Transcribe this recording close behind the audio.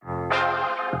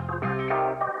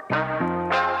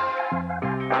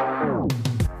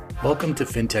Welcome to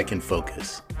FinTech in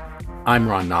Focus. I'm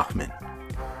Ron Nachman.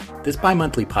 This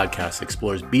bi-monthly podcast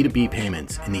explores B2B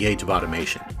payments in the age of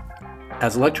automation.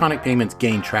 As electronic payments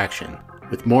gain traction,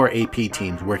 with more AP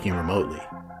teams working remotely,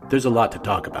 there's a lot to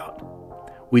talk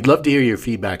about. We'd love to hear your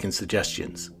feedback and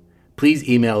suggestions. Please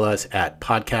email us at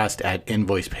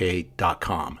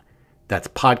podcast@nvoicepay.com. That's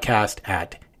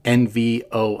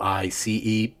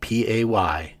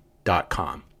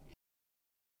podcast@nvoicepay.com.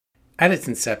 At its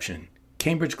inception,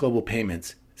 Cambridge Global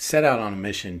Payments set out on a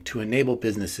mission to enable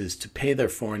businesses to pay their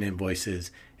foreign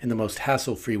invoices in the most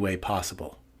hassle-free way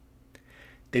possible.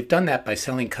 They've done that by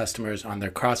selling customers on their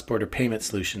cross-border payment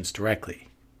solutions directly.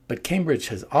 But Cambridge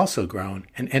has also grown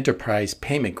an enterprise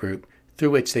payment group through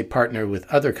which they partner with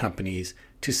other companies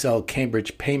to sell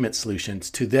Cambridge payment solutions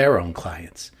to their own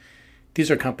clients. These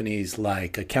are companies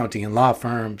like accounting and law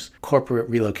firms, corporate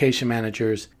relocation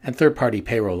managers, and third-party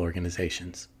payroll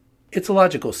organizations. It's a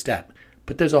logical step,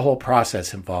 but there's a whole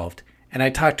process involved, and I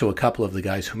talked to a couple of the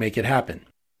guys who make it happen.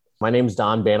 My name is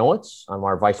Don Banowitz. I'm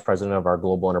our vice president of our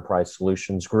Global Enterprise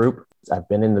Solutions Group. I've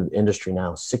been in the industry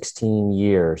now 16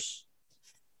 years.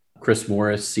 Chris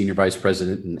Morris, senior vice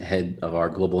president and head of our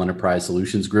Global Enterprise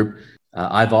Solutions Group.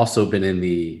 I've also been in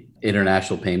the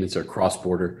international payments or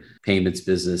cross-border payments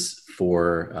business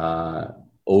for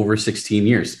over 16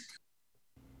 years.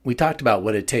 We talked about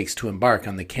what it takes to embark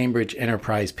on the Cambridge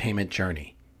enterprise payment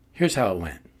journey. Here's how it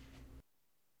went.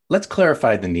 Let's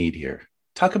clarify the need here.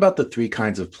 Talk about the three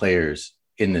kinds of players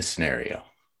in this scenario.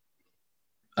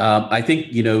 I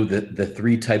think, the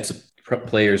three types of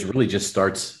players really just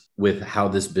starts with how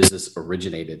this business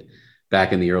originated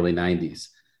back in the early 90s.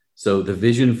 So the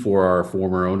vision for our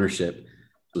former ownership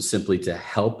was simply to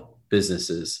help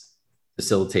businesses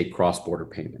facilitate cross-border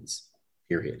payments,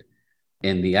 period.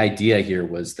 And the idea here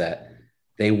was that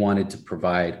they wanted to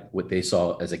provide what they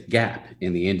saw as a gap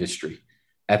in the industry.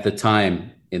 At the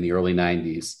time, in the early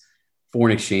 90s,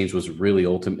 foreign exchange was really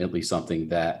ultimately something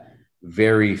that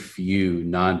very few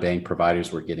non-bank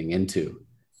providers were getting into.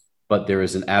 But there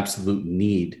is an absolute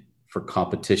need for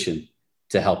competition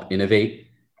to help innovate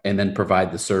and then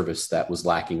provide the service that was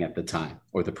lacking at the time,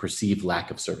 or the perceived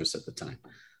lack of service at the time.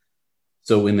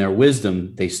 So in their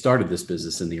wisdom, they started this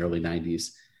business in the early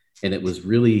 90s. And it was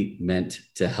really meant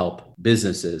to help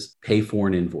businesses pay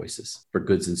foreign invoices for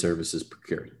goods and services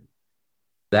procured.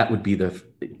 That would be the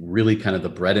really kind of the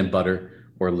bread and butter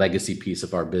or legacy piece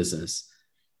of our business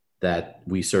that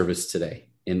we service today.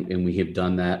 And we have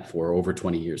done that for over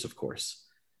 20 years, of course.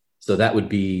 So that would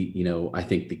be, I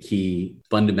think the key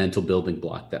fundamental building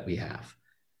block that we have.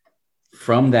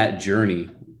 From that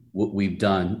journey, what we've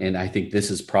done, and I think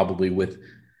this is probably with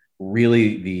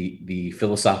really the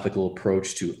philosophical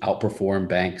approach to outperform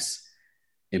banks,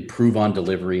 improve on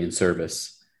delivery and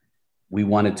service, we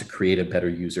wanted to create a better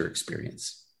user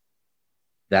experience.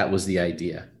 That was the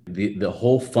idea. The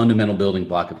whole fundamental building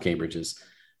block of Cambridge is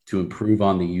to improve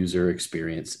on the user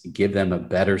experience, give them a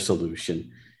better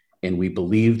solution. And we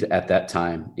believed at that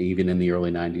time, even in the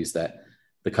early 90s, that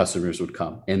the customers would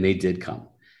come, and they did come.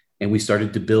 And we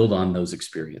started to build on those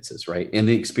experiences, right? And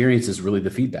the experience is really the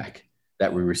feedback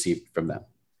that we received from them.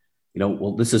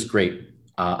 Well, this is great.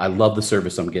 I love the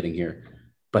service I'm getting here,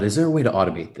 but is there a way to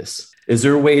automate this? Is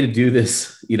there a way to do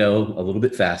this, a little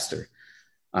bit faster?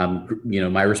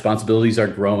 My responsibilities are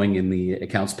growing in the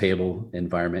accounts payable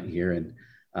environment here, and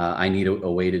I need a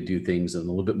way to do things in a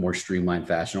little bit more streamlined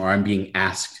fashion, or I'm being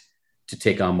asked to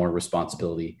take on more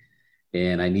responsibility,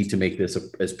 and I need to make this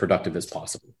as productive as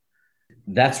possible.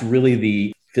 That's really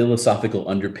the philosophical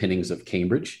underpinnings of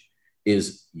Cambridge.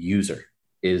 Is user,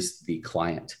 is the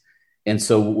client. And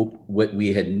so what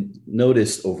we had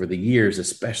noticed over the years,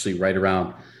 especially right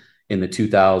around in the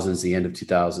 2000s, the end of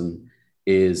 2000,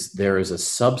 is there is a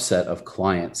subset of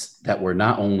clients that were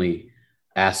not only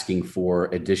asking for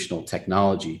additional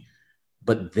technology,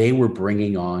 but they were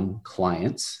bringing on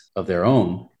clients of their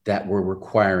own that were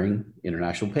requiring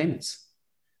international payments.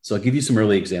 So I'll give you some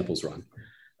early examples, Ron.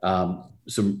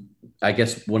 I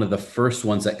guess one of the first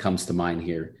ones that comes to mind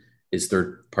here is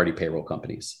third-party payroll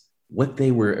companies. What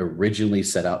they were originally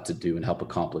set out to do and help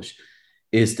accomplish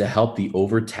is to help the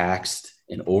overtaxed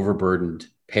and overburdened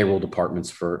payroll departments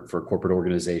for corporate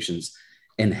organizations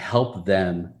and help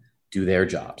them do their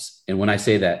jobs. And when I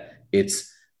say that, it's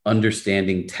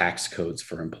understanding tax codes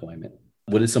for employment.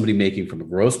 What is somebody making from a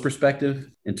gross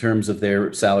perspective in terms of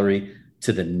their salary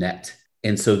to the net?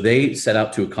 And so they set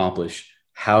out to accomplish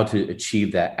how to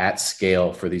achieve that at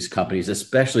scale for these companies,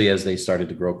 especially as they started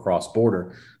to grow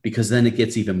cross-border, because then it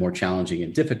gets even more challenging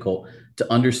and difficult to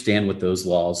understand what those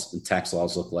laws and tax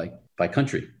laws look like by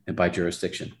country and by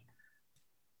jurisdiction.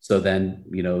 So then,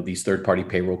 these third-party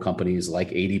payroll companies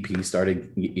like ADP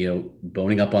started,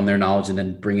 boning up on their knowledge and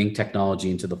then bringing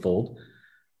technology into the fold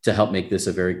to help make this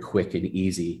a very quick and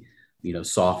easy,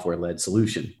 software-led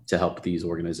solution to help these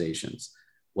organizations.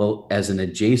 Well, as an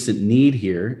adjacent need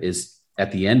here is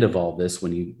at the end of all this,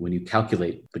 when you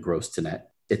calculate the gross to net,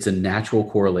 it's a natural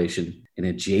correlation, an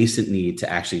adjacent need to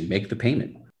actually make the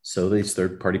payment. So these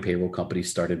third-party payroll companies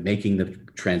started making the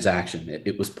transaction.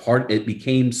 It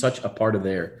became such a part of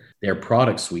their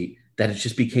product suite that it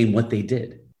just became what they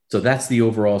did. So that's the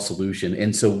overall solution.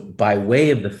 And so by way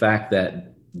of the fact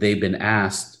that they've been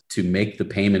asked to make the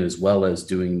payment as well as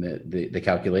doing the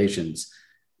calculations,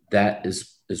 that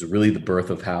is really the birth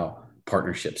of how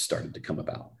partnerships started to come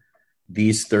about.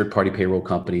 These third-party payroll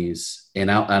companies,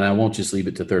 and I won't just leave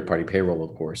it to third-party payroll,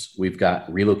 of course. We've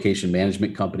got relocation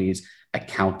management companies,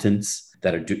 accountants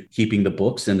that are keeping the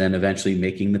books and then eventually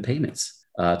making the payments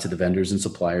to the vendors and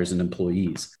suppliers and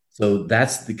employees. So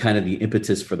that's the kind of the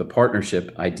impetus for the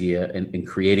partnership idea and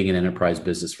creating an enterprise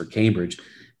business for Cambridge,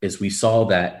 is we saw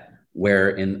that where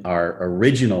in our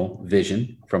original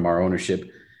vision from our ownership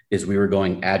is we were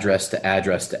going address to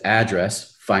address to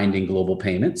address, finding global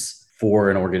payments for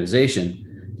an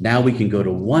organization. Now we can go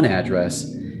to one address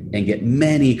and get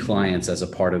many clients as a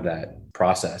part of that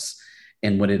process.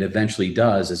 And what it eventually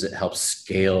does is it helps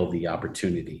scale the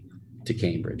opportunity to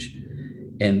Cambridge.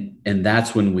 And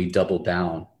that's when we doubled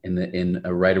down in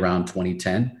right around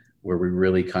 2010, where we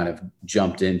really kind of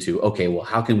jumped into, okay, well,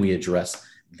 how can we address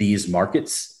these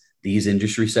markets, these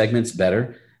industry segments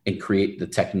better and create the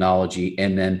technology?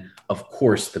 And then, of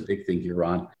course, the big thing here,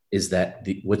 Ron, is that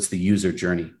what's the user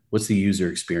journey? What's the user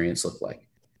experience look like?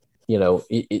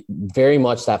 It very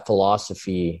much that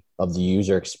philosophy of the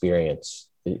user experience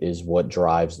is what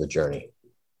drives the journey.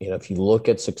 If you look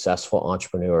at successful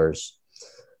entrepreneurs,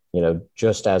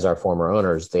 just as our former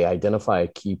owners, they identify a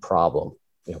key problem,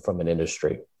 from an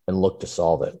industry and look to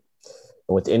solve it.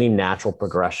 And with any natural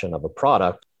progression of a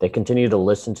product, they continue to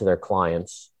listen to their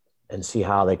clients and see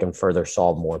how they can further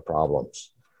solve more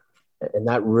problems. And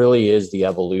that really is the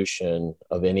evolution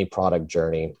of any product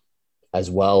journey, as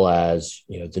well as,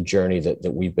 the journey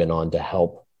that we've been on to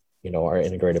help, our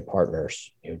integrated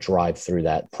partners, drive through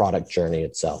that product journey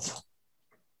itself.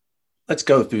 Let's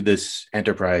go through this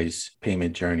enterprise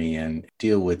payment journey and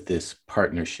deal with this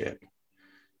partnership.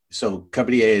 So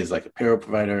Company A is like a payroll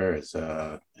provider, is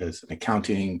an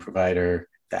accounting provider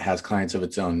that has clients of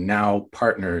its own, now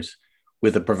partners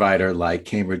with a provider like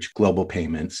Cambridge Global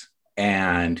Payments,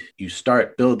 and you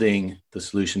start building the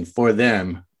solution for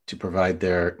them to provide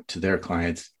to their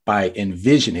clients by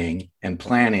envisioning and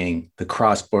planning the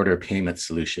cross-border payment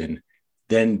solution,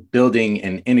 then building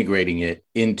and integrating it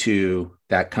into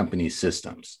that company's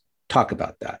systems. Talk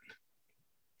about that.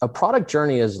 A product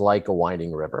journey is like a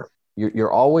winding river.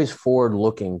 You're always forward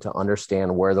looking to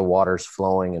understand where the water's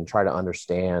flowing and try to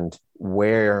understand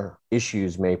where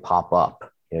issues may pop up.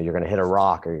 You're going to hit a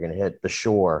rock or you're going to hit the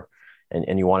shore,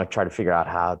 and you want to try to figure out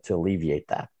how to alleviate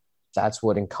that. That's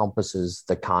what encompasses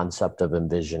the concept of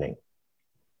envisioning.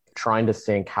 Trying to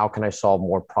think, how can I solve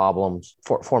more problems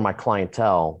for my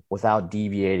clientele without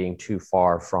deviating too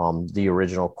far from the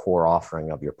original core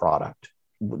offering of your product?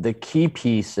 The key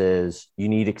piece is you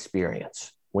need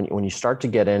experience. When you start to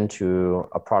get into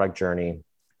a product journey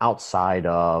outside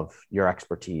of your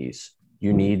expertise,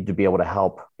 you need to be able to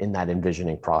help in that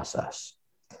envisioning process.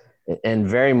 And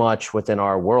very much within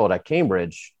our world at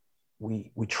Cambridge,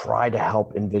 we try to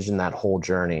help envision that whole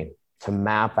journey to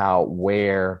map out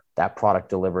where that product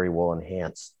delivery will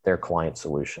enhance their client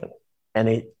solution. And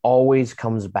it always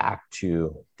comes back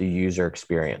to the user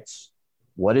experience.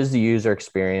 What is the user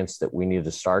experience that we need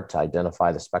to start to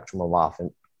identify the spectrum of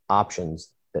options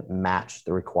that match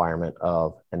the requirement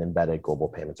of an embedded global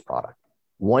payments product?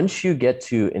 Once you get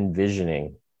to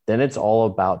envisioning, then it's all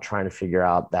about trying to figure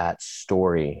out that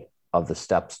story of the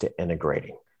steps to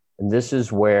integrating. And this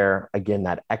is where, again,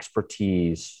 that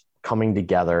expertise coming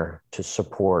together to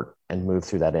support and move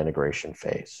through that integration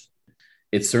phase.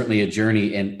 It's certainly a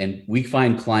journey, and we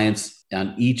find clients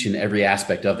on each and every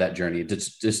aspect of that journey. It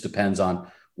just depends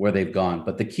on where they've gone.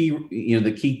 But the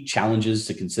key challenges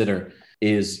to consider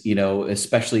is,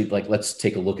 especially like, let's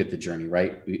take a look at the journey,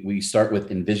 right? We start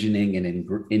with envisioning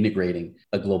and integrating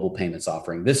a global payments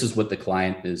offering. This is what the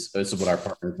client is, this is what our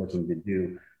partner is looking to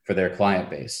do for their client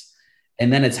base.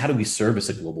 And then it's, how do we service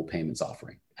a global payments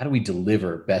offering? How do we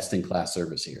deliver best-in-class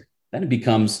service here? Then it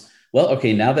becomes, well,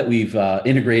 okay, now that we've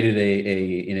integrated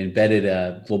an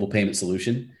embedded global payment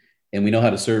solution and we know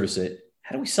how to service it,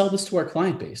 how do we sell this to our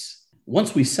client base?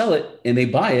 Once we sell it and they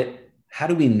buy it, how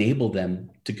do we enable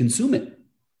them to consume it,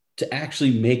 to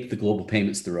actually make the global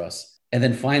payments through us? And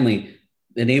then finally,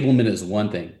 enablement is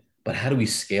one thing, but how do we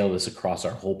scale this across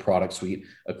our whole product suite,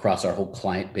 across our whole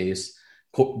client base,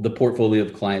 the portfolio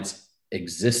of clients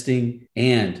existing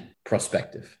and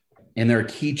prospective? And there are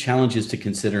key challenges to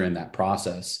consider in that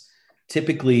process.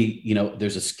 Typically,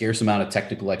 there's a scarce amount of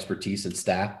technical expertise and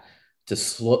staff to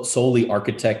solely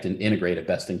architect and integrate a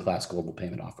best-in-class global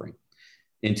payment offering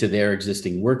into their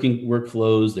existing working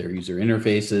workflows, their user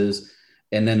interfaces.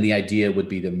 And then the idea would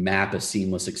be to map a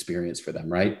seamless experience for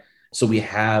them, right? So we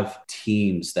have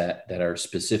teams that are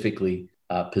specifically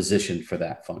positioned for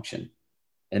that function.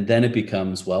 And then it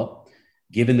becomes, well,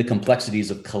 given the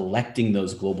complexities of collecting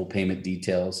those global payment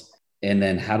details, and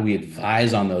then how do we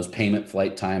advise on those payment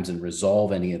flight times and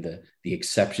resolve any of the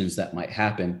exceptions that might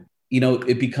happen?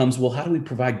 It becomes, well, how do we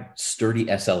provide sturdy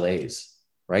SLAs,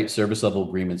 right? Service level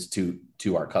agreements to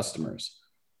our customers.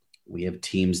 We have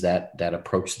teams that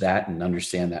approach that and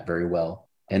understand that very well.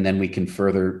 And then we can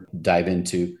further dive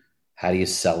into how do you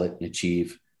sell it and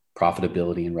achieve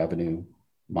profitability and revenue,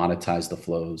 monetize the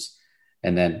flows,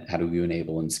 and then how do we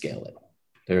enable and scale it?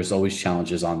 There's always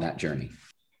challenges on that journey.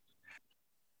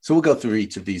 So we'll go through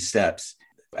each of these steps.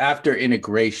 After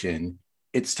integration,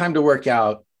 it's time to work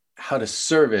out how to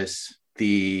service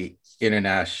the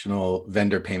international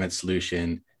vendor payment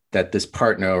solution that this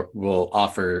partner will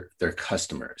offer their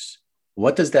customers.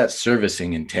 What does that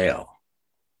servicing entail?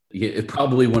 It's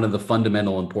probably one of the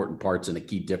fundamental important parts and a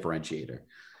key differentiator.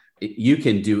 You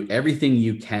can do everything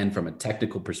you can from a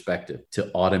technical perspective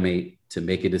to automate, to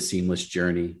make it a seamless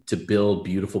journey, to build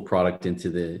beautiful product into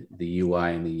the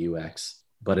UI and the UX.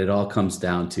 But it all comes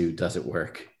down to, does it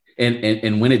work?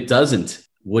 And when it doesn't,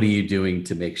 what are you doing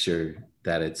to make sure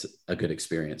that it's a good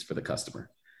experience for the customer?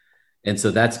 And so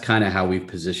that's kind of how we've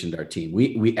positioned our team.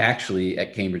 We actually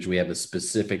at Cambridge, we have a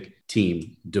specific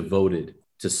team devoted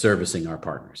to servicing our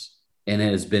partners. And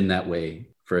it has been that way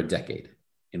for a decade.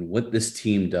 And what this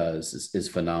team does is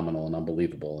phenomenal and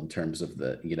unbelievable in terms of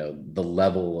the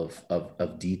level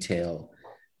of detail,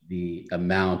 the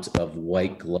amount of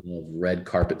white glove, red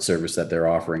carpet service that they're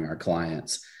offering our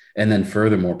clients. And then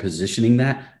furthermore, positioning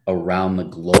that around the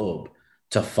globe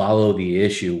to follow the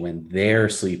issue when they're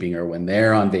sleeping or when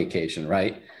they're on vacation,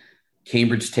 right?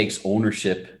 Cambridge takes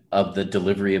ownership of the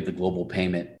delivery of the global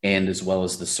payment and as well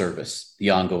as the service, the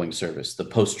ongoing service, the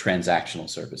post-transactional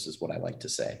service is what I like to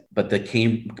say.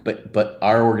 But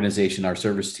our organization, our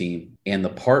service team, and the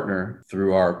partner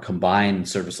through our combined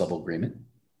service level agreement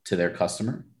to their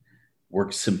customer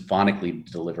work symphonically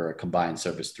to deliver a combined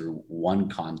service through one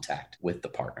contact with the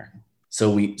partner. So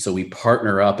we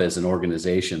partner up as an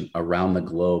organization around the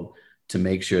globe to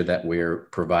make sure that we're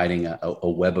providing a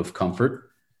web of comfort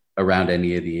around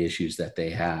any of the issues that they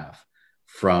have,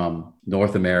 from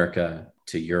North America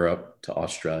to Europe to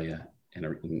Australia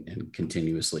and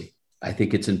continuously. I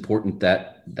think it's important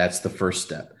that that's the first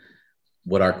step.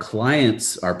 What our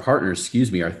partners,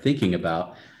 are thinking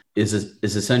about is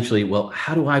essentially, well,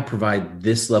 how do I provide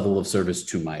this level of service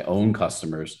to my own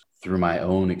customers through my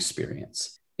own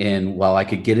experience? And while I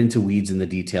could get into weeds in the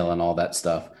detail and all that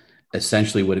stuff,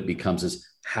 essentially what it becomes is,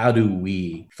 how do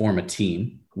we form a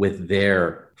team with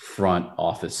their front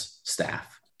office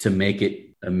staff to make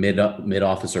it a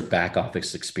mid-office or back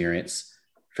office experience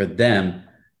for them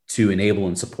to enable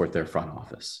and support their front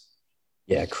office?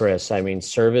 Yeah, Chris, I mean,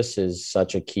 service is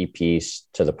such a key piece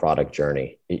to the product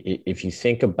journey. If you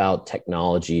think about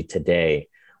technology today,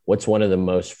 what's one of the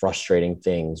most frustrating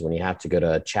things when you have to go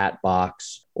to a chat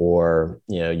box or,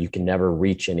 you can never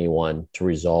reach anyone to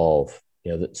resolve?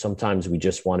 That sometimes we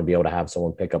just want to be able to have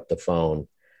someone pick up the phone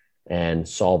and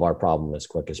solve our problem as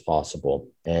quick as possible.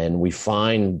 And we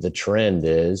find the trend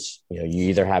is, you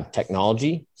either have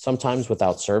technology sometimes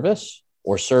without service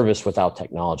or service without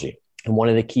technology. And one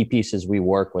of the key pieces we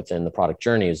work within the product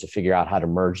journey is to figure out how to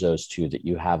merge those two, that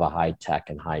you have a high tech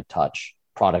and high touch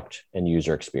product and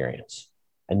user experience.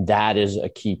 And that is a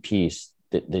key piece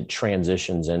that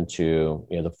transitions into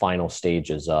the final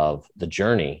stages of the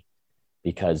journey,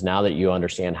 because now that you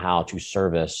understand how to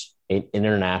service an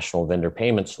international vendor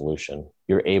payment solution,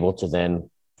 you're able to then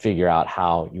figure out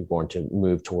how you're going to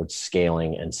move towards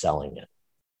scaling and selling it.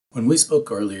 When we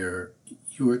spoke earlier,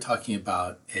 you were talking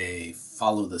about a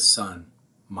follow the sun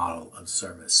model of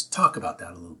service. Talk about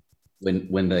that a little.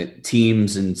 When the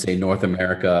teams in, say, North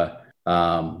America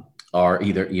are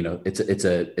either,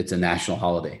 it's a national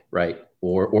holiday, right?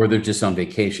 Or they're just on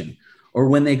vacation, or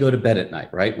when they go to bed at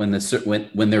night, right? When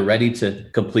they're ready to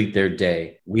complete their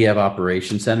day, we have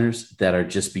operation centers that are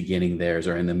just beginning theirs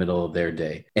or in the middle of their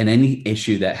day. And any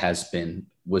issue that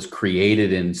was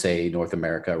created in, say, North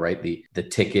America, right? The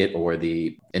ticket or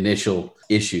the initial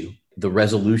issue, the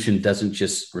resolution doesn't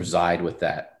just reside with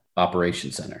that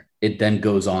operation center. It then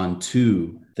goes on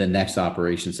to the next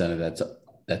operation center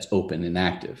that's open and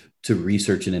active to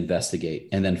research and investigate.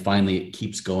 And then finally, it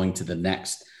keeps going to the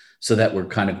next, so that we're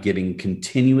kind of getting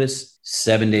continuous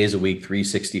 7 days a week,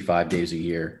 365 days a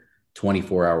year,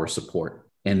 24-hour support.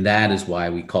 And that is why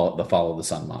we call it the follow the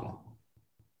sun model.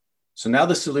 So now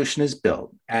the solution is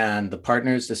built and the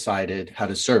partners decided how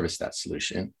to service that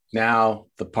solution. Now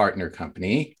the partner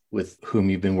company with whom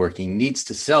you've been working needs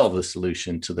to sell the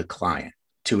solution to the client,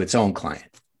 to its own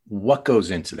client. What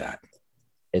goes into that?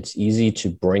 It's easy to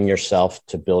bring yourself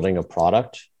to building a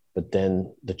product, but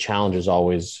then the challenge is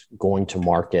always going to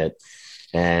market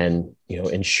and,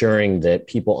 ensuring that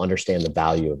people understand the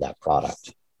value of that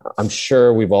product. I'm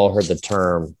sure we've all heard the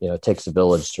term, it takes a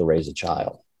village to raise a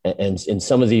child. And in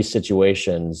some of these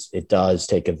situations, it does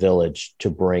take a village to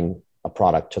bring a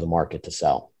product to the market to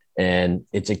sell. And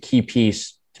it's a key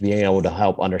piece to being able to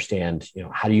help understand,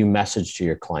 how do you message to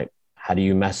your client? How do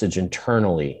you message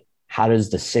internally? How does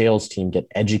the sales team get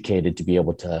educated to be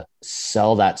able to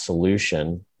sell that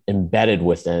solution embedded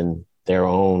within their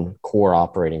own core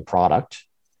operating product?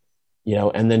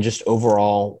 And then just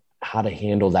overall, how to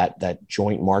handle that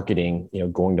joint marketing,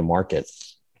 going to market.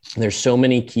 There's so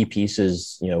many key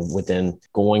pieces, within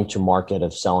going to market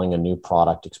of selling a new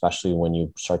product, especially when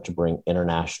you start to bring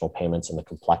international payments and the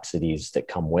complexities that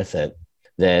come with it,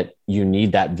 that you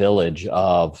need that village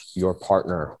of your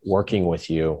partner working with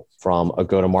you from a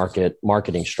go-to-market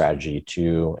marketing strategy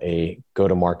to a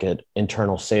go-to-market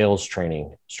internal sales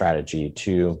training strategy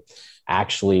to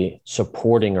actually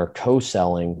supporting or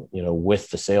co-selling, with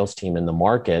the sales team in the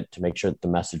market to make sure that the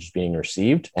message is being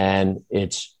received. And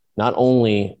it's not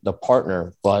only the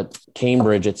partner, but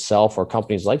Cambridge itself or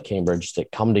companies like Cambridge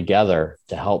that come together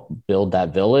to help build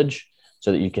that village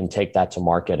so that you can take that to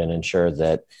market and ensure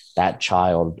that that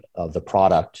child of the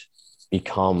product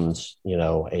becomes,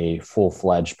 a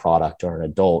full-fledged product or an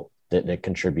adult that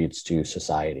contributes to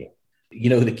society.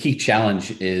 The key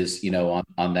challenge is,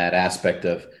 on that aspect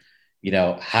of,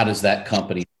 how does that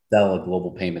company sell a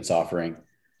global payments offering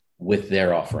with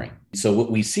their offering? So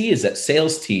what we see is that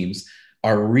sales teams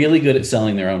are really good at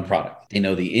selling their own product. They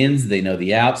know the ins, they know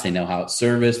the outs, they know how it's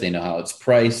serviced, they know how it's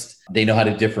priced, they know how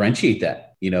to differentiate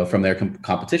that, from their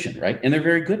competition, right? And they're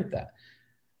very good at that.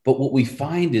 But what we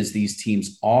find is these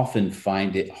teams often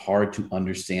find it hard to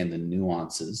understand the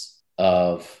nuances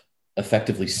of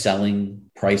effectively selling,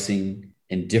 pricing,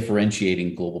 and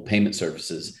differentiating global payment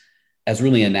services as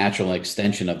really a natural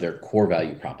extension of their core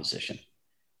value proposition.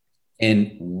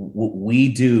 And what we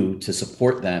do to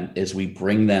support them is we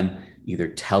bring them either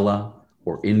tele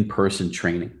or in-person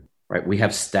training, right? We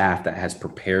have staff that has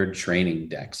prepared training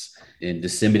decks and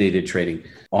disseminated training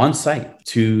on site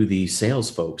to the sales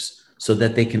folks so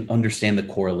that they can understand the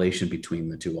correlation between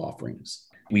the two offerings.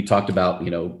 We talked about,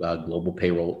 global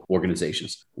payroll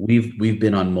organizations. We've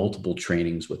been on multiple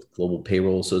trainings with global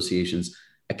payroll associations,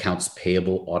 accounts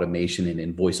payable automation and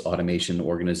invoice automation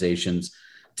organizations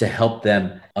to help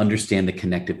them understand the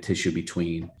connective tissue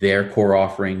between their core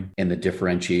offering and the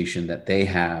differentiation that they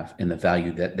have and the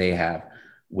value that they have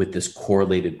with this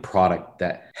correlated product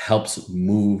that helps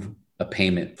move a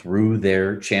payment through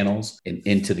their channels and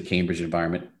into the Cambridge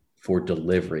environment for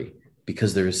delivery,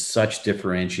 because there is such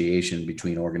differentiation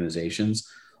between organizations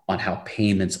on how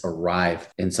payments arrive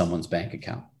in someone's bank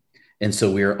account. And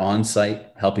so we are on site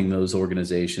helping those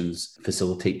organizations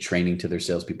facilitate training to their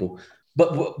salespeople.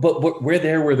 But we're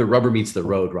there where the rubber meets the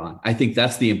road, Ron. I think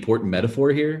that's the important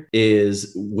metaphor here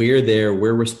is we're there,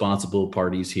 we're responsible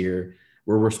parties here.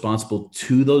 We're responsible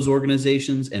to those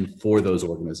organizations and for those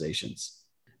organizations.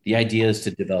 The idea is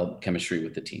to develop chemistry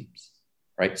with the teams,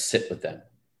 right? Sit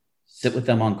with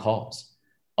them on calls,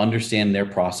 understand their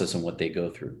process and what they go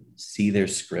through, see their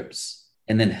scripts,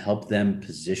 and then help them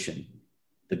position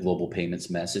the global payments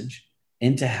message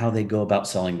into how they go about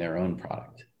selling their own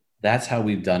product. That's how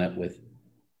we've done it with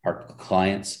our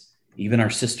clients, even our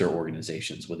sister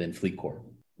organizations within FleetCor.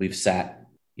 We've sat,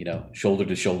 shoulder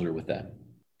to shoulder with them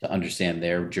to understand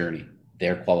their journey,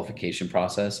 their qualification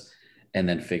process, and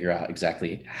then figure out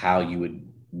exactly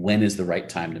when is the right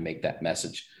time to make that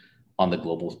message on the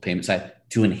global payment side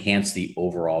to enhance the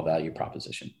overall value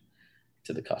proposition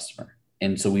to the customer.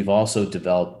 And so we've also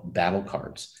developed battle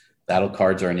cards. Battle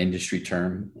cards are an industry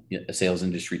term, a sales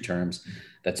industry terms.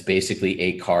 That's basically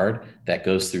a card that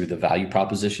goes through the value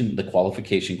proposition, the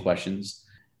qualification questions,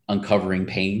 uncovering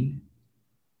pain,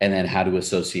 and then how to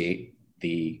associate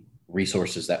the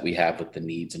resources that we have with the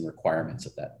needs and requirements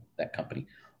of that company,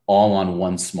 all on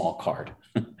one small card,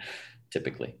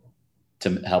 typically,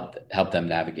 to help them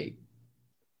navigate.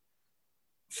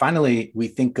 Finally, we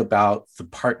think about the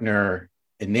partner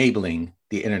enabling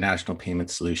the international payment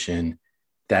solution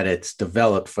that it's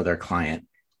developed for their client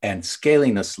and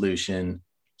scaling the solution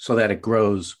so that it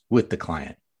grows with the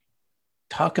client.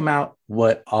 Talk about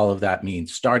what all of that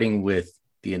means, starting with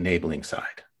the enabling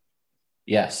side.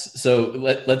 Yes. So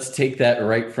let's take that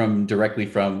directly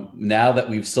from now that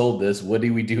we've sold this, what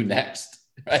do we do next?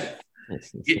 Right.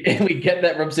 And we get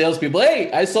that from salespeople.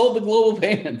 Hey, I sold the global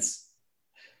payments.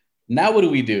 Now what do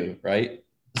we do? Right.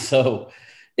 So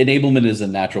enablement is a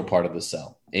natural part of the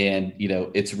sell. And,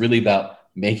 it's really about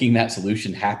making that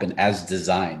solution happen as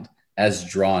designed, as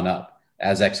drawn up,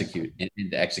 as execute, and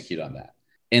to execute on that.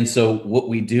 And so what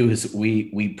we do is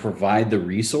we provide the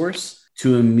resource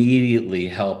to immediately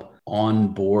help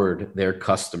onboard their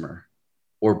customer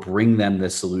or bring them the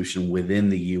solution within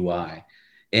the UI.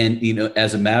 And,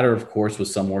 as a matter of course, with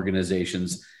some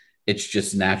organizations, it's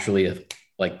just naturally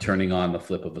like turning on the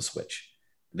flip of a switch.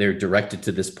 They're directed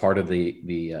to this part of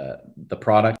the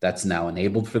product that's now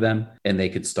enabled for them, and they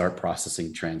could start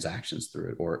processing transactions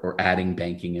through it or adding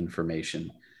banking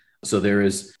information. So there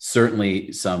is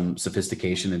certainly some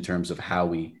sophistication in terms of how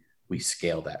we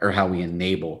scale that or how we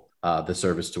enable the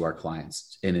service to our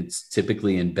clients, and it's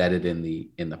typically embedded in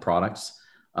the products,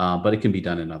 but it can be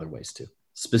done in other ways too.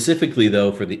 Specifically, though,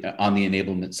 on the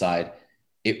enablement side,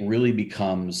 it really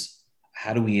becomes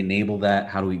how do we enable that?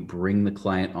 How do we bring the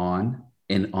client on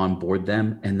and onboard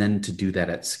them, and then to do that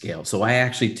at scale? So I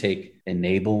actually take the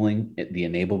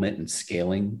enablement and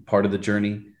scaling part of the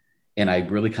journey, and I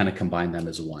really kind of combine them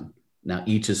as one. Now,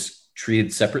 each is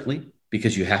treated separately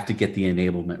because you have to get the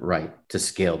enablement right to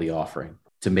scale the offering,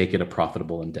 to make it a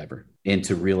profitable endeavor, and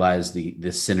to realize the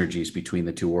synergies between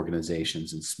the two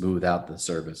organizations and smooth out the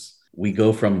service. We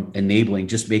go from enabling,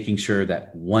 just making sure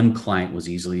that one client was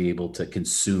easily able to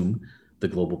consume the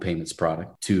global payments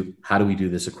product, to how do we do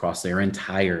this across their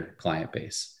entire client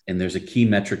base? And there's a key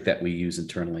metric that we use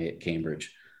internally at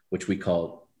Cambridge, which we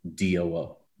call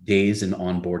DOO, Days in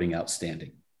Onboarding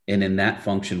Outstanding. And in that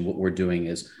function, what we're doing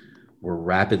is we're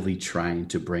rapidly trying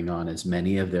to bring on as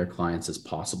many of their clients as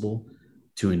possible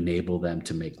to enable them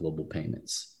to make global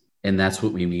payments. And that's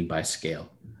what we mean by scale.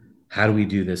 How do we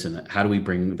do this? And how do we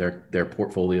bring their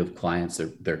portfolio of clients,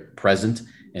 their present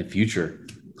and future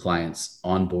clients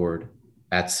on board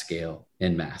at scale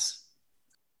en masse?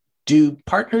 Do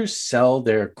partners sell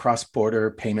their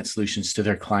cross-border payment solutions to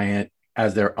their client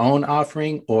as their own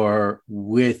offering or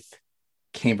with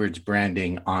Cambridge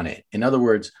branding on it? In other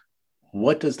words,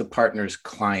 what does the partner's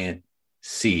client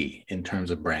see in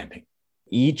terms of branding?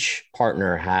 Each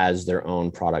partner has their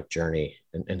own product journey.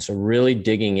 And so really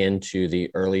digging into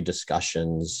the early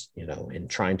discussions, and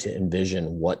trying to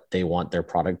envision what they want their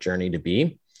product journey to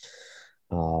be,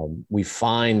 we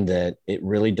find that it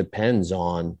really depends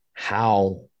on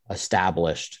how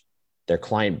established their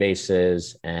client base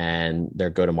is and their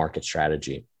go-to-market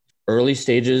strategy. Early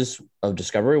stages of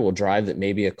discovery will drive that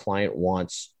maybe a client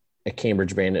wants a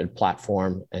Cambridge branded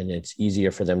platform and it's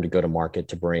easier for them to go to market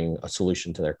to bring a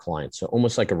solution to their clients. So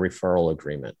almost like a referral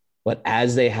agreement. But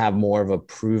as they have more of a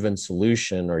proven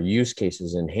solution or use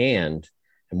cases in hand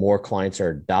and more clients are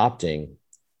adopting,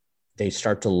 they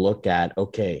start to look at,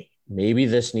 okay, maybe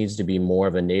this needs to be more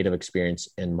of a native experience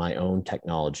in my own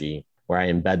technology where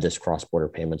I embed this cross-border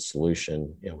payment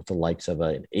solution, with the likes of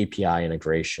an API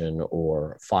integration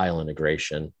or file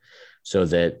integration, so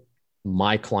that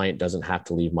my client doesn't have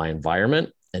to leave my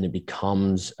environment and it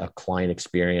becomes a client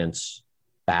experience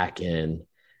back in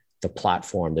the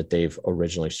platform that they've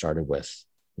originally started with.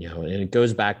 And it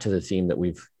goes back to the theme that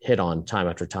we've hit on time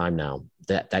after time now,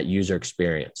 that user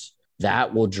experience.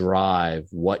 That will drive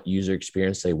what user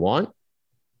experience they want,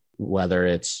 whether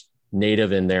it's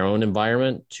native in their own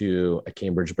environment to a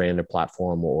Cambridge branded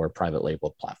platform or private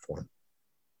label platform.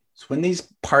 So when these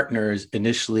partners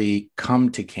initially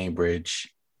come to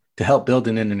Cambridge to help build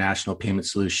an international payment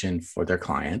solution for their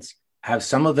clients, have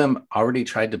some of them already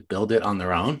tried to build it on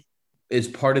their own? As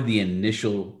part of the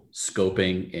initial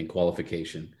scoping and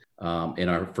qualification in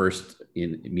our first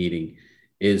meeting,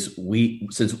 is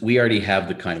since we already have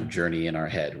the kind of journey in our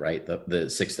head, right? The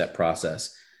 6-step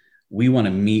process, we want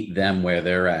to meet them where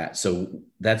they're at. So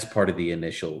that's part of the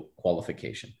initial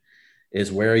qualification,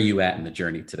 is where are you at in the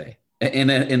journey today?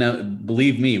 And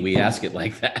believe me, we ask it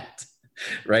like that,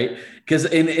 right? Because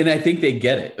and I think they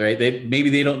get it, right? Maybe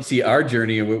they don't see our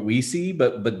journey or what we see,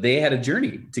 but they had a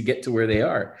journey to get to where they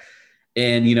are.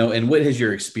 And and what has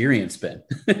your experience been?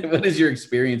 What has your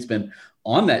experience been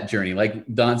on that journey? Like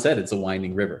Don said, it's a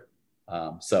winding river.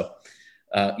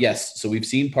 Yes, so we've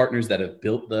seen partners that have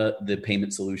built the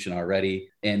payment solution already,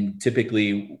 and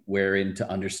typically we're in to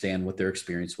understand what their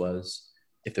experience was,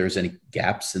 if there's any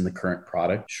gaps in the current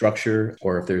product structure,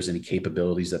 or if there's any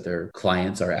capabilities that their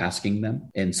clients are asking them.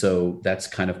 And so that's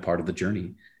kind of part of the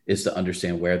journey, is to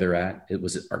understand where they're at.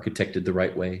 Was it architected the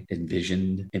right way,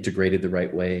 envisioned, integrated the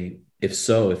right way? If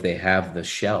so, if they have the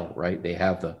shell, right, they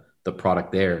have the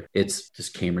product there,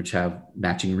 does Cambridge have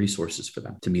matching resources for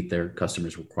them to meet their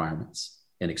customers' requirements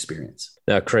and experience?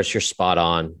 No, Chris, you're spot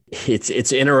on.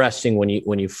 It's interesting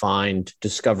when you find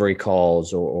discovery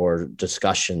calls or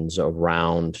discussions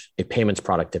around a payments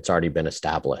product that's already been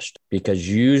established, because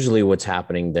usually what's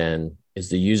happening then is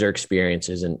the user experience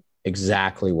isn't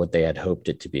exactly what they had hoped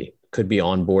it to be. Could be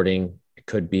onboarding. It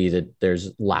could be that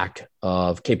there's lack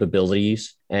of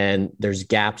capabilities and there's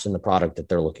gaps in the product that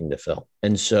they're looking to fill.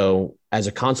 And so as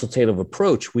a consultative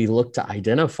approach, we look to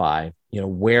identify,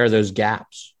 where are those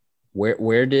gaps?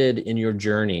 Where did in your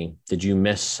journey, did you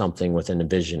miss something with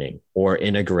envisioning or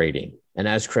integrating? And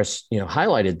as Chris,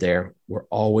 highlighted there, we're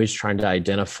always trying to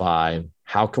identify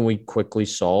how can we quickly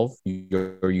solve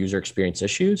your user experience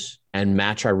issues and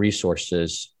match our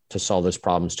resources to solve those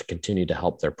problems, to continue to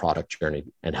help their product journey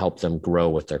and help them grow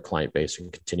with their client base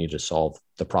and continue to solve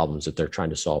the problems that they're trying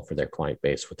to solve for their client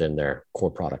base within their core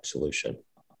product solution.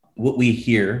 What we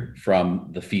hear from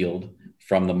the field,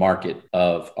 from the market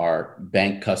of our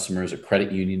bank customers, or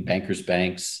credit union, bankers,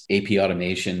 banks, AP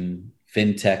automation,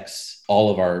 fintechs,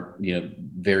 all of our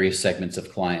various segments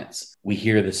of clients, we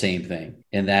hear the same thing.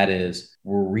 And that is,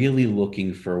 we're really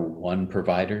looking for one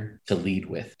provider to lead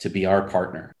with, to be our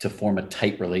partner, to form a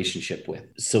tight relationship with.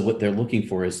 So what they're looking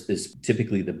for is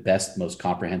typically the best, most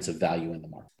comprehensive value in the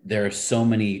market. There are so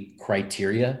many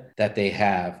criteria that they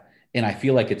have. And I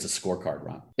feel like it's a scorecard,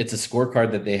 Ron. It's a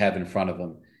scorecard that they have in front of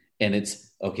them. And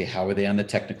it's, okay, how are they on the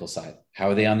technical side? How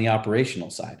are they on the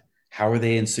operational side? How are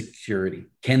they in security?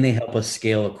 Can they help us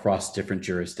scale across different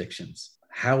jurisdictions?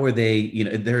 How are they,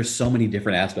 there are so many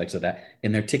different aspects of that,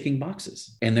 and they're ticking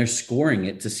boxes and they're scoring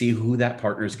it to see who that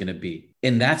partner is going to be.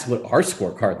 And that's what our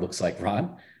scorecard looks like,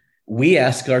 Ron. We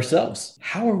ask ourselves,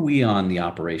 how are we on the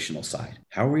operational side?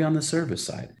 How are we on the service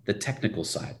side, the technical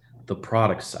side, the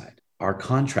product side, our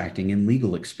contracting and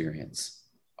legal experience,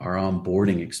 our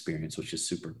onboarding experience, which is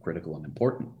super critical and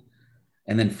important.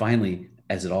 And then finally,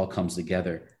 as it all comes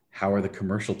together, how are the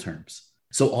commercial terms?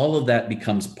 So all of that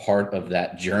becomes part of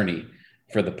that journey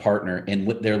for the partner. And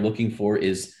what they're looking for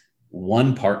is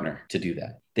one partner to do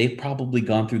that. They've probably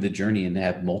gone through the journey and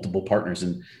have multiple partners.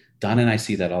 And Don and I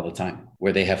see that all the time,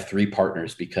 where they have 3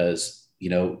 partners because,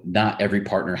 not every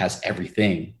partner has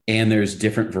everything. And there's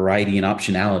different variety and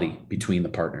optionality between the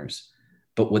partners.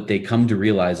 But what they come to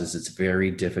realize is it's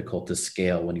very difficult to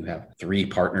scale when you have 3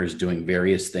 partners doing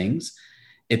various things.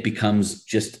 It becomes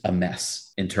just a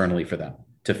mess internally for them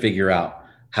to figure out,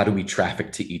 how do we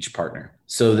traffic to each partner?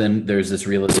 So then there's this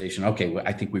realization, okay, well,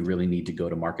 I think we really need to go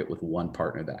to market with one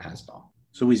partner that has it all.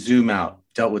 So we zoom out,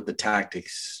 dealt with the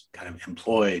tactics kind of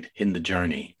employed in the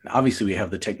journey. And obviously we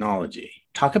have the technology.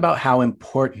 Talk about how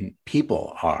important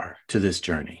people are to this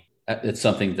journey. It's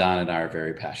something Don and I are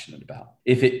very passionate about.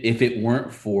 If it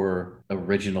weren't for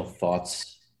original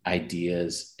thoughts,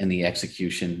 ideas, and the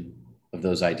execution of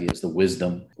those ideas, the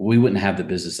wisdom, we wouldn't have the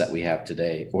business that we have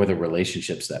today or the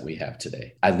relationships that we have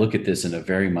today. I look at this in a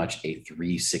very much a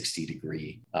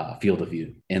 360-degree field of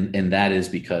view. And that is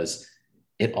because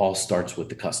it all starts with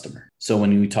the customer. So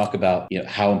when we talk about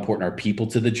how important are people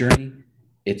to the journey,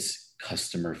 it's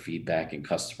customer feedback and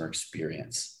customer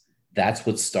experience. That's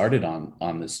what started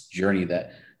on this journey,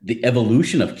 that the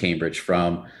evolution of Cambridge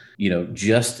from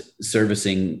just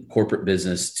servicing corporate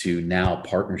business to now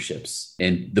partnerships,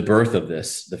 and the birth of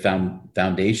this, the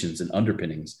foundations and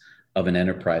underpinnings of an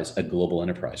enterprise, a global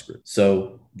enterprise group.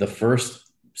 So the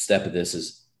first step of this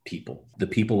is people. The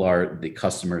people are the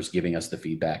customers giving us the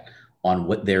feedback on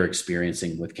what they're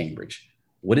experiencing with Cambridge,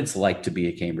 what it's like to be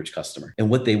a Cambridge customer, and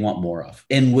what they want more of.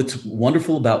 And what's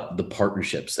wonderful about the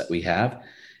partnerships that we have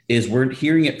is we're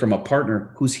hearing it from a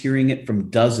partner who's hearing it from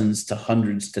dozens to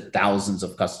hundreds to thousands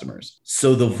of customers.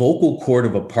 So the vocal cord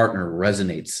of a partner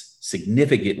resonates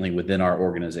significantly within our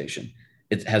organization.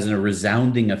 It has a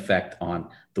resounding effect on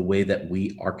the way that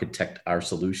we architect our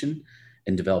solution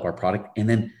and develop our product, and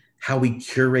then how we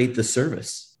curate the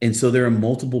service. And so there are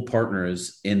multiple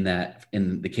partners in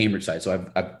the Cambridge side. So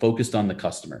I've focused on the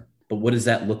customer. But what does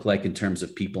that look like in terms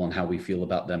of people and how we feel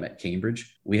about them at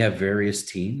Cambridge? We have various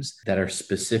teams that are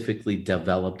specifically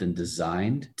developed and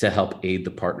designed to help aid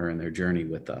the partner in their journey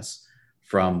with us.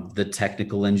 from the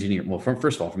technical engineer. Well,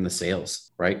 first of all, from the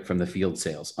sales, right? From the field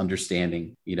sales,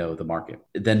 understanding, the market,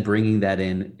 then bringing that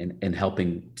in and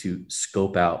helping to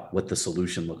scope out what the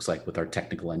solution looks like with our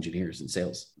technical engineers and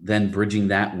sales, then bridging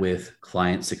that with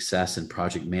client success and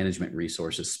project management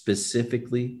resources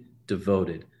specifically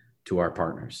devoted to our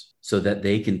partners so that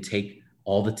they can take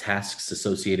all the tasks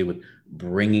associated with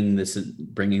bringing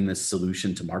this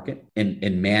solution to market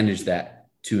and manage that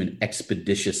to an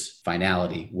expeditious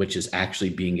finality, which is actually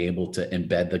being able to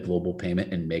embed the global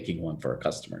payment and making one for a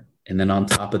customer. And then on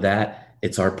top of that,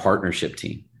 it's our partnership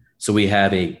team. So we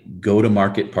have a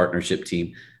go-to-market partnership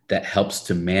team that helps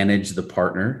to manage the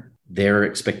partner, their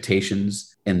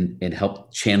expectations, and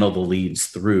help channel the leads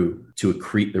through to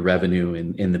accrete the revenue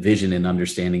and the vision and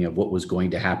understanding of what was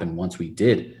going to happen once we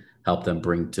did help them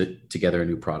bring together a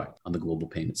new product on the global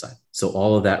payment side. So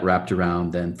all of that wrapped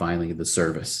around then finally the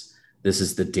service. This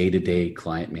is the day-to-day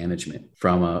client management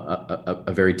from a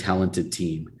very talented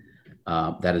team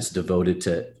that is devoted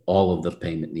to all of the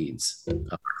payment needs of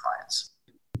our clients.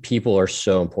 People are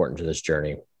so important to this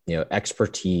journey.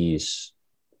 Expertise,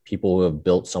 people who have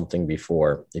built something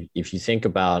before. If you think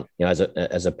about,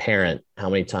 as a parent, how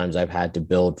many times I've had to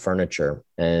build furniture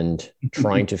and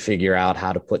trying to figure out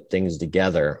how to put things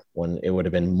together when it would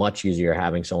have been much easier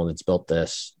having someone that's built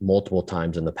this multiple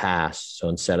times in the past. So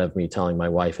instead of me telling my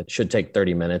wife it should take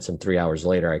 30 minutes and 3 hours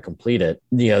later I complete it,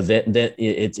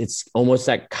 it's almost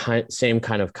that same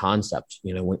kind of concept.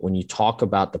 When you talk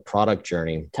about the product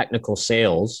journey, technical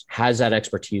sales has that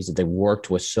expertise that they've worked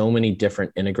with so many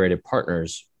different integrated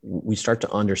partners. We start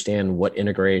to understand what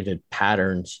integrated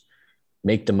patterns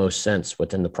make the most sense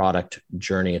within the product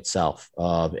journey itself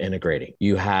of integrating.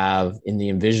 You have in the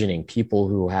envisioning people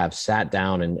who have sat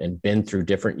down and been through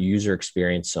different user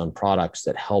experience on products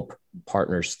that help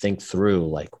partners think through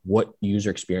like what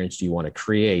user experience do you want to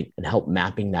create and help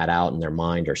mapping that out in their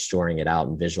mind or storing it out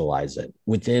and visualize it.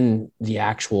 Within the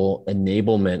actual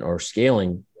enablement or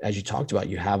scaling, as you talked about,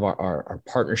 you have our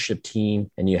partnership team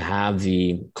and you have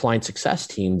the client success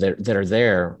team that are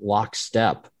there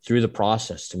lockstep through the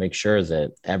process to make sure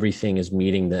that everything is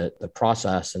meeting the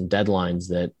process and deadlines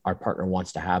that our partner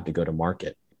wants to have to go to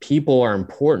market. People are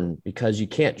important because you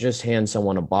can't just hand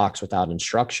someone a box without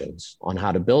instructions on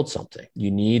how to build something. You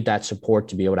need that support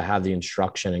to be able to have the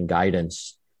instruction and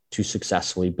guidance to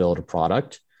successfully build a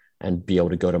product and be able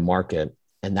to go to market.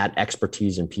 And that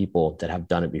expertise in people that have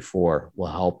done it before will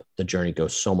help the journey go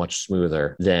so much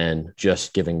smoother than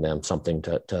just giving them something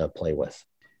to play with.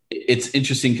 It's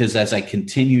interesting because as I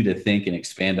continue to think and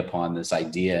expand upon this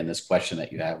idea and this question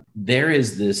that you have, there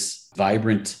is this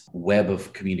vibrant web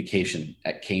of communication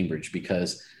at Cambridge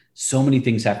because so many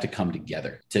things have to come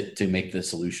together to make the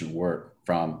solution work,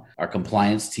 from our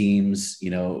compliance teams,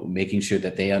 making sure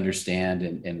that they understand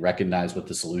and recognize what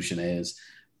the solution is.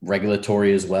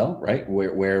 Regulatory as well, right?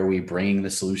 Where are we bringing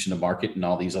the solution to market in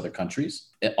all these other countries?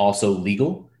 Also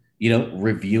legal,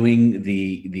 reviewing the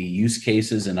use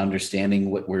cases and understanding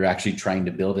what we're actually trying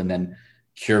to build and then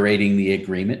curating the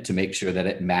agreement to make sure that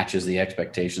it matches the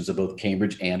expectations of both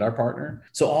Cambridge and our partner.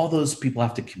 So all those people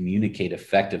have to communicate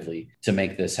effectively to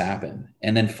make this happen.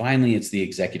 And then finally, it's the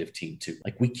executive team too.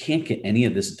 Like we can't get any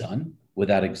of this done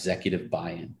without executive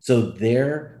buy-in. So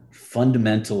their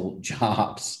fundamental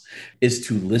jobs is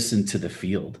to listen to the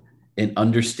field and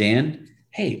understand,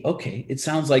 hey, okay, it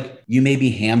sounds like you may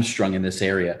be hamstrung in this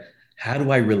area. How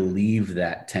do I relieve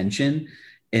that tension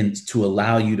and to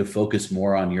allow you to focus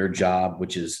more on your job,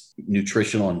 which is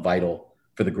nutritional and vital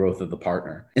for the growth of the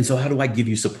partner? And so how do I give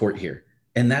you support here?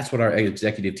 And that's what our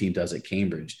executive team does at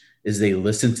Cambridge, is they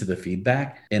listen to the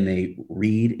feedback and they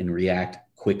read and react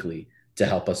quickly to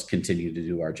help us continue to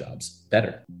do our jobs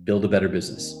better, build a better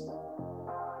business.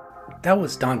 That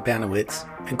was Don Banowitz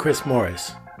and Chris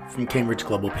Morris from Cambridge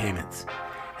Global Payments.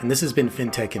 And this has been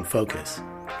FinTech in Focus.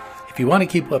 If you want to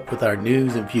keep up with our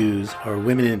news and views or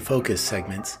Women in Focus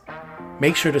segments,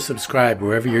 make sure to subscribe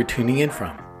wherever you're tuning in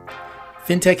from.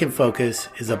 FinTech in Focus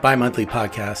is a bi-monthly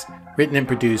podcast written and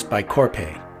produced by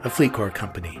Corpay, a FleetCor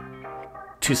company.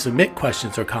 To submit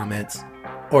questions or comments,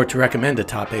 or to recommend a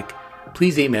topic,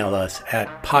 please email us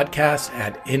at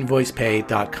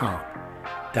podcast@invoicepay.com.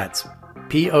 That's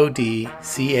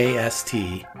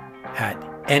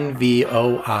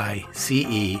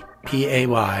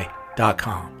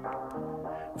podcast@nvoicepay.com.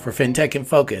 For FinTech in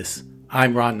Focus,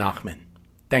 I'm Ron Nachman.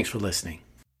 Thanks for listening.